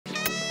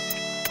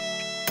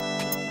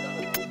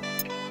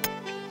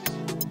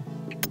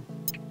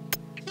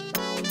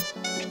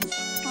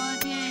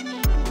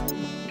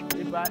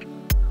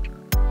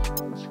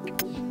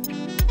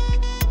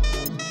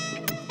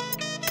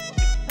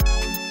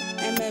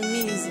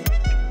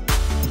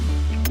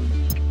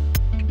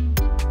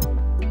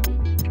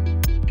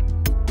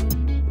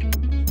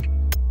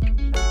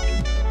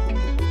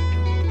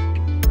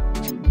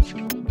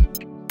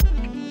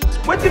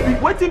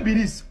Waiting be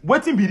this.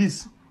 Waiting be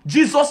this.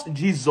 Jesus.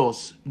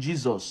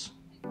 Music.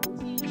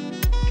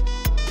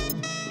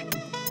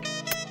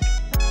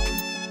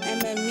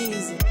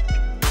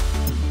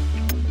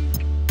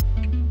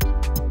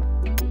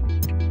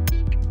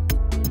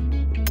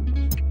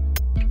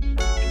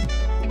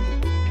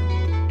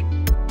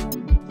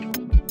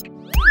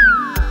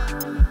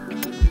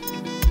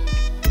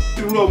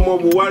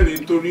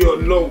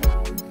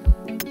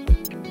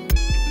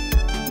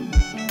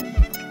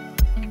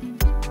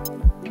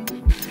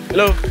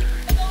 Hello.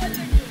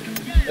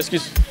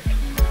 Excuse.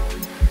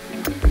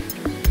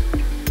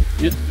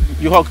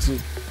 You hawk too?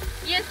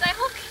 Yes, I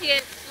hawk here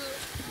too.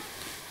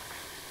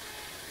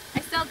 I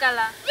sell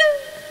gala.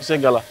 You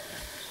said gala.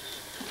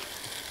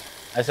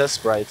 I said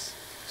Sprite.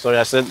 Sorry,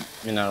 I said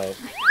mineral.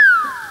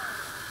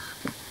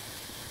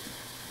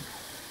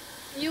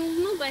 You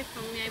will not buy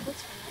from me. I bought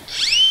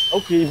from you.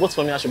 Okay, you bought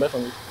from me. I should buy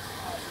from you.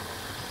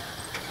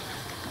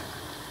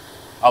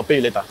 I'll pay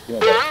you later. Give me a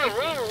break.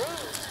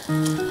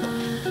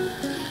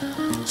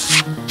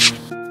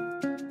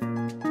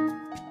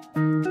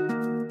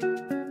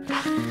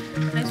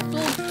 I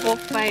sold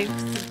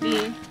 4-5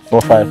 today.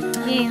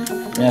 4-5.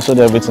 Yes. Yeah, I sold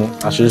everything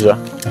as usual. I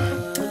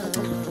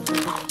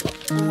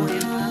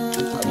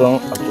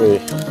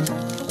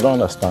don't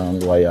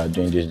understand why you are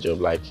doing this job.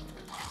 Like,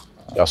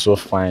 you are so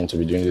fine to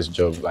be doing this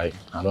job. Like,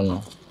 I don't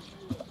know.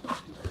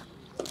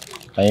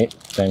 Can you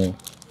tell me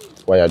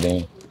why you are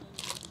doing it?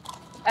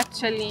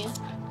 Actually,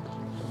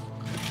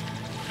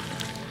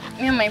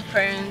 me and my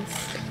parents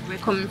were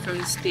coming from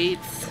the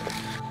States.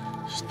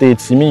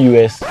 States? You mean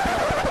US?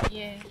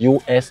 Yeah.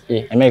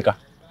 USA, America.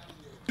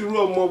 So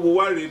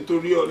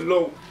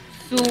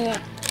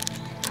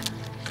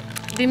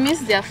they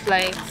missed their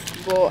flight,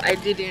 but I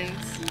didn't.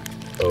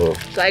 Oh.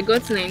 So I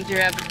got to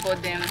Nigeria before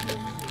them,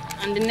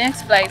 and the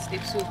next flight they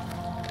took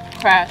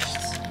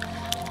crashed.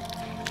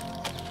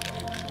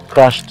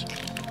 Crashed?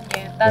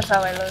 Yeah, that's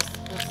how I lost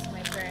both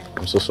my parents.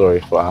 I'm so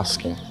sorry for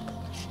asking.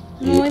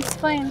 No, it's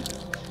fine.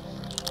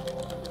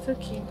 It's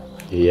okay.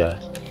 Yeah.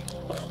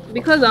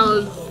 Because I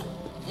was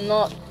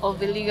not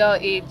of a legal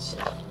age,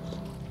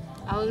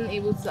 I wasn't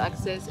able to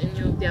access any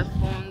of their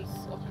funds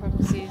or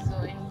properties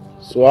or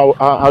anything. So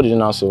how did you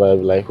now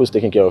survive? Like, who's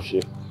taking care of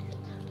you?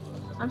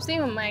 I'm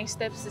staying with my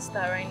stepsister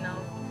right now.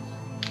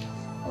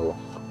 Oh.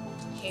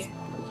 Yeah.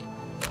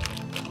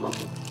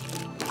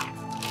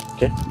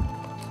 Okay.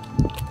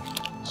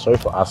 Sorry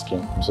for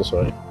asking. I'm so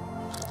sorry.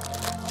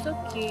 It's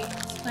okay.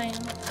 It's fine.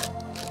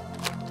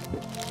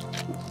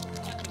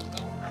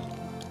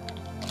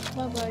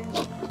 Bye-bye.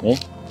 Me?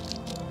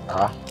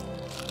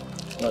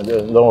 No,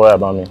 don't worry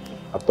about me.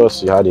 I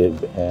thought you had a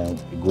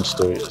good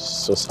story. It's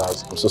so sad.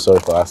 I'm so sorry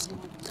for asking.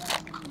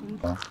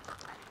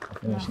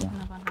 Finish now.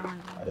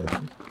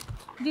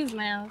 This is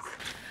my house.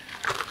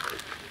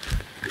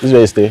 This is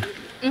where you stay?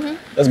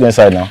 Let's go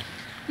inside now.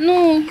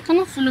 No, you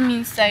cannot follow me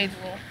inside.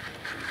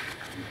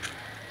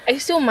 I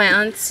still my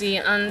auntie,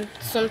 and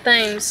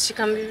sometimes she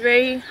can be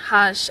very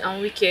harsh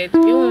and wicked.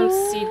 You won't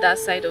see that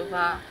side of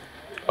her.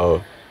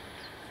 Oh.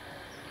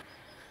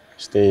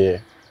 Stay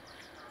here.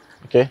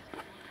 Okay?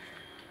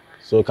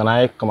 So can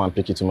I come and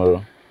pick you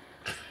tomorrow?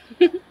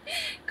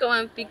 Come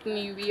and pick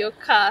me with your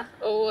car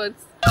or what?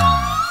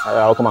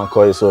 I'll come and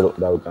call you so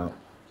that we can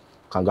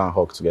go and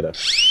hawk together.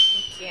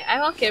 Okay, I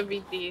hawk every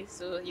day,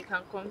 so you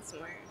can come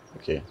tomorrow.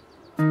 Okay.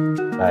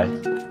 Bye.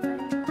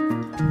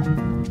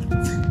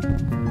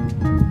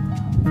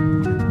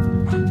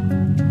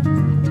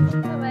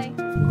 Bye-bye.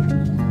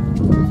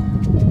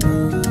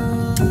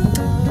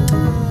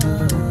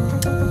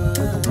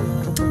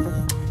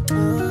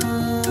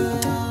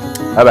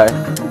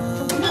 Bye-bye.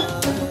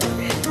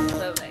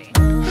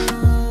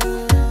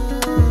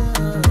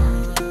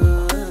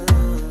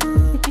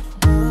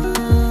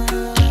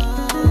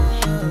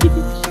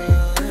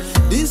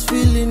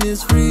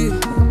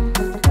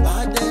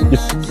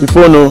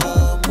 Before no.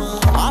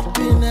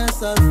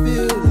 Happiness I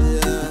feel,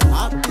 yeah.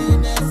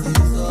 Happiness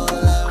is all I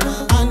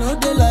want. I know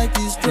they like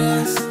this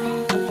stress.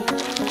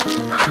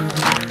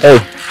 Hey,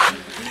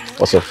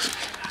 what's up?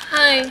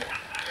 Hi.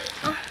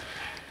 Oh,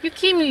 you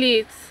came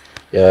late.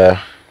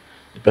 Yeah,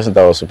 the person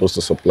that was supposed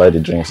to supply the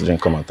drinks didn't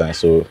come on time,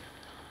 so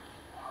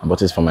I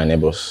bought it for my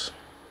neighbors.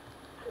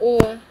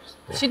 Oh,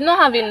 she did not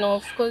have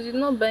enough because you did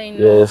not buy enough.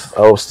 Yes,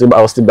 I'll still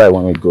buy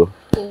when we go.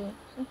 Oh,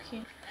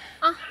 okay.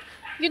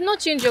 You did not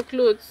change your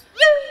clothes.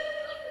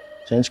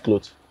 Change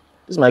clothes.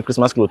 This is my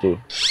Christmas clothes too.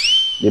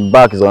 The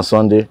back is on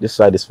Sunday. This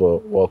side is for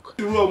work.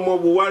 You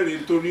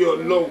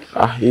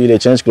they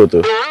change clothes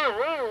too.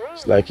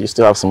 It's like you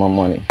still have some more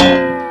money.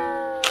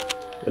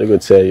 Very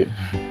good, tell you.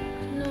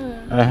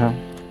 No.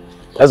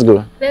 Let's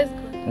go. Let's go.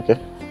 Okay.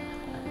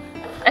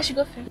 I should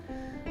go first.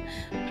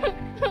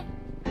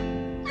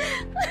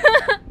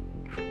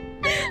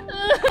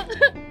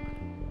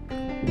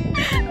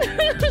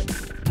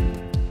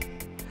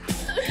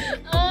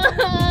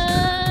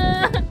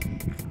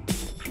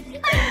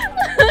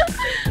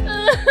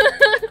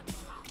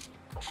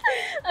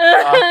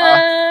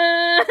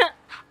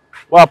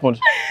 What happened?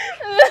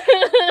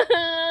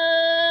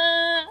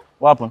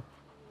 What happened?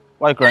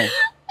 Why are you crying?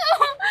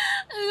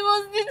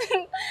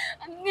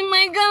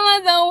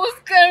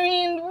 was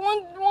carrying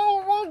one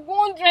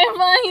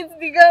driver hit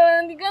the gala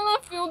and the gala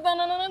fell down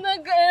and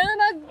another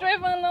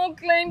driver now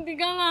climbed the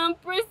gala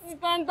and pressed it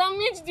and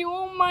damaged the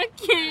whole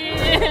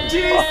market.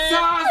 Jesus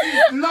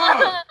is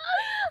Lord.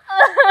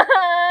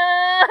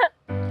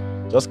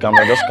 Just calm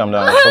down, Stop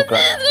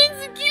crying. He's going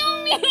to kill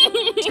me.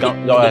 Calm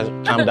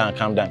down.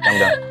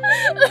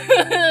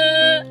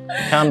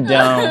 Calm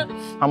down.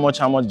 How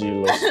much do you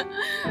lose?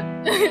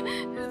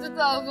 It's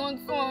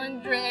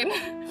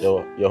 2,200.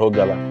 Your whole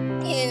gala.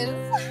 Yes.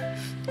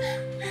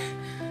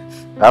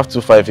 I have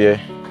 2,500 here.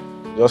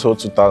 Just hold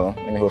 2,000.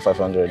 Let me hold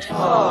 500.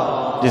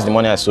 This is the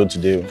money I sold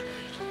today.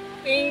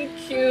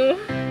 Thank you.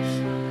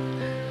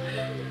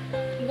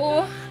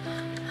 But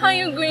how are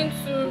you going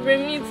to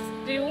remit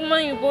the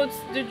woman you bought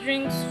the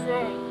drinks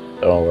from?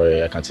 Don't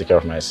worry, I can take care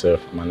of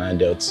myself. I'm an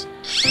adult.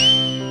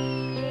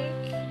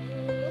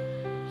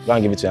 Go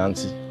and give it to your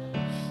auntie.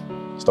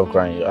 Stop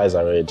crying, your eyes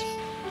are red.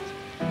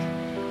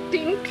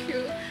 Thank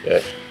you.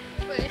 Yeah.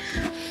 Bye.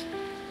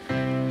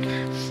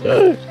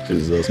 Yeah.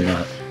 Jesus,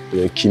 man. They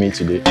will kill me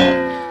today.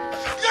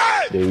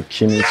 They will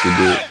kill me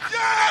today.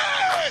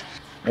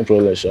 No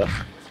problem, Sha.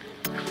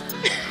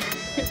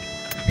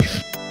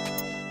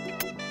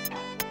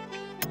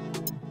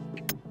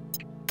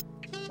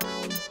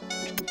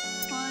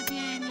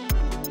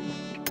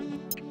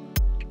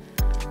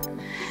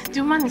 The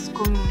woman is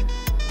coming.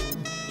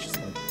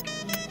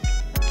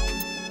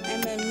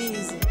 I'm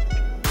amazing.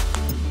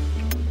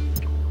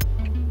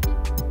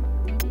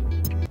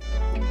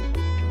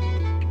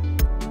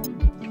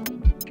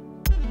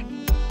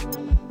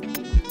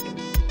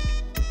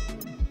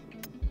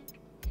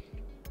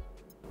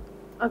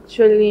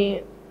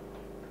 Actually,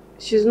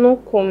 she's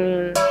not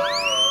coming.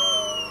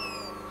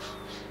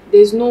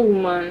 There's no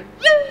woman.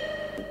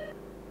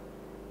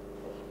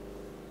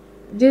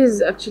 This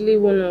is actually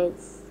one of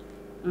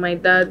my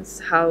dad's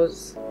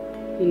house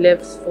he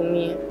left for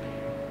me.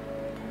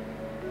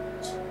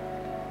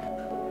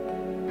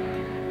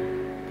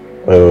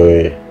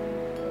 Wait.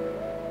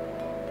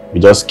 We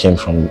just came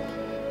from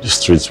the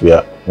streets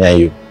where me and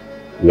you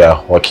we are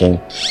hawking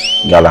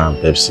Gala and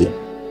Pepsi.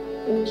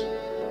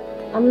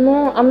 I'm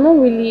not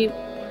really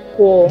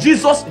poor.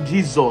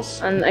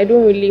 Jesus. And I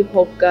don't really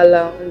hawk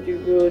Gala on the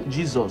road.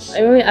 Jesus.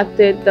 I only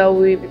acted that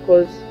way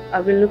because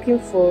I've been looking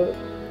for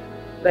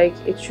like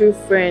a true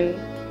friend.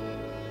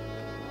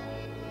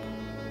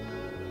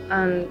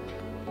 And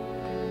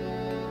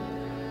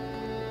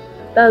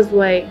that's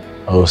why.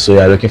 Oh, so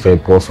you're looking for a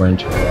poor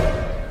friend?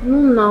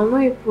 No,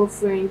 not a poor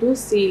friend. Don't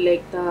say it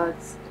like that.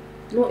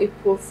 Not a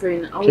poor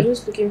friend. I was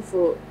just looking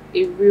for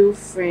a real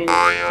friend.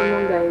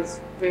 Someone that is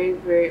very,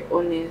 very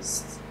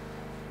honest.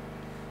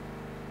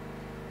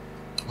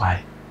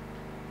 Why?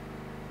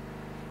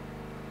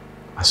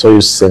 I saw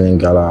you selling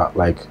Gala.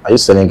 Like, are you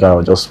selling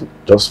Gala just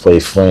for a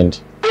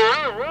friend?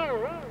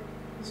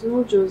 It's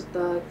not just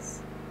that.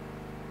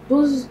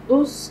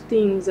 Those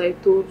things I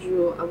told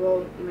you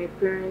about my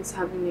parents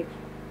having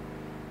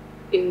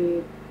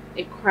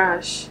a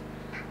crash,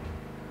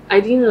 I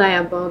didn't lie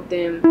about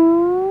them.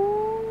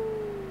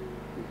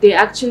 They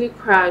actually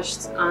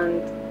crashed,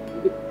 and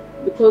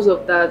because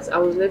of that I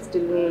was left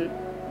alone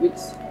with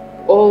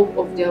all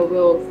of their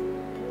wealth.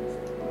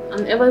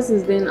 And ever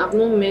since then I've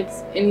not met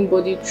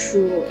anybody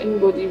true,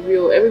 anybody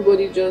real.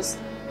 Everybody just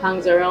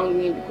hangs around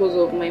me because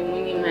of my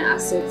money, my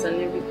assets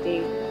and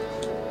everything.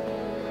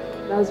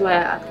 That's why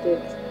I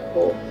acted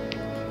poor.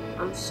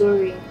 I'm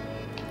sorry.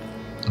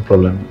 No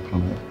problem.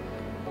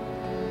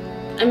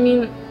 I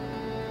mean,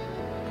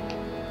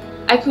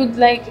 I could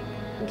like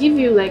give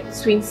you like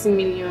 20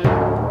 million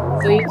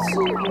for you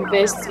to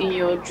invest in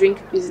your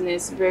drink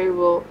business very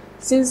well,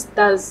 since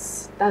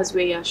that's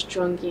where you're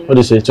strong in. What do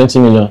you say? 20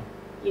 million?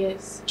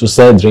 Yes. To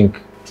sell drink?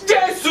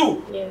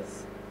 Jesus!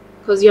 Yes.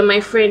 Because you're my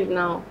friend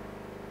now,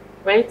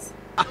 right?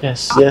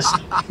 Yes.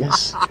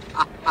 Yes.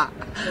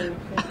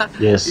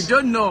 You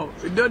don't know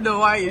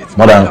why it's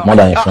More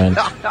than a friend.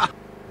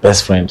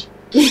 Best friend.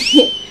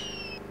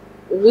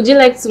 Would you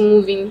like to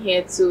move in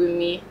here too with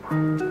me?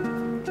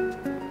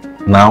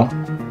 Now?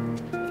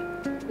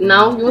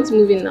 Now? You want to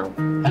move in now?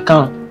 I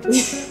can't.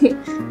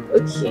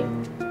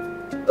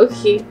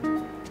 Okay.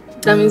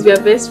 That means we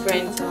are best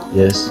friends now.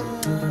 Yes.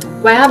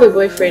 But I have a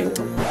boyfriend.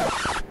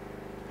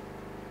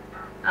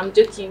 I'm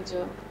joking,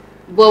 Joe.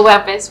 But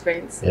we're best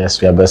friends. Yes,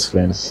 we are best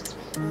friends.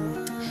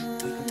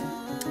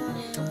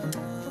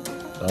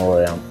 Don't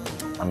worry,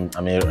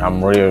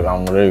 I'm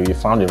real. You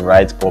found the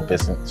right poor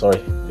person.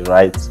 Sorry, the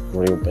right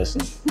real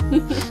person.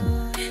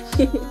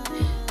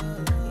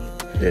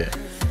 Yeah.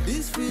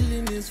 This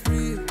feeling is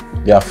free.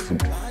 You have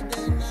food.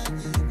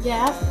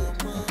 Yeah, I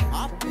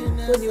have food.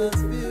 What do you want to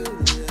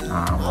do?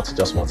 Not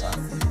just water.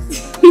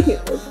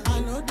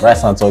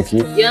 Rice and turkey.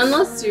 You're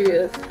not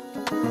serious.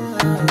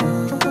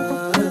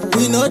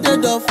 We know the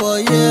door for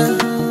you.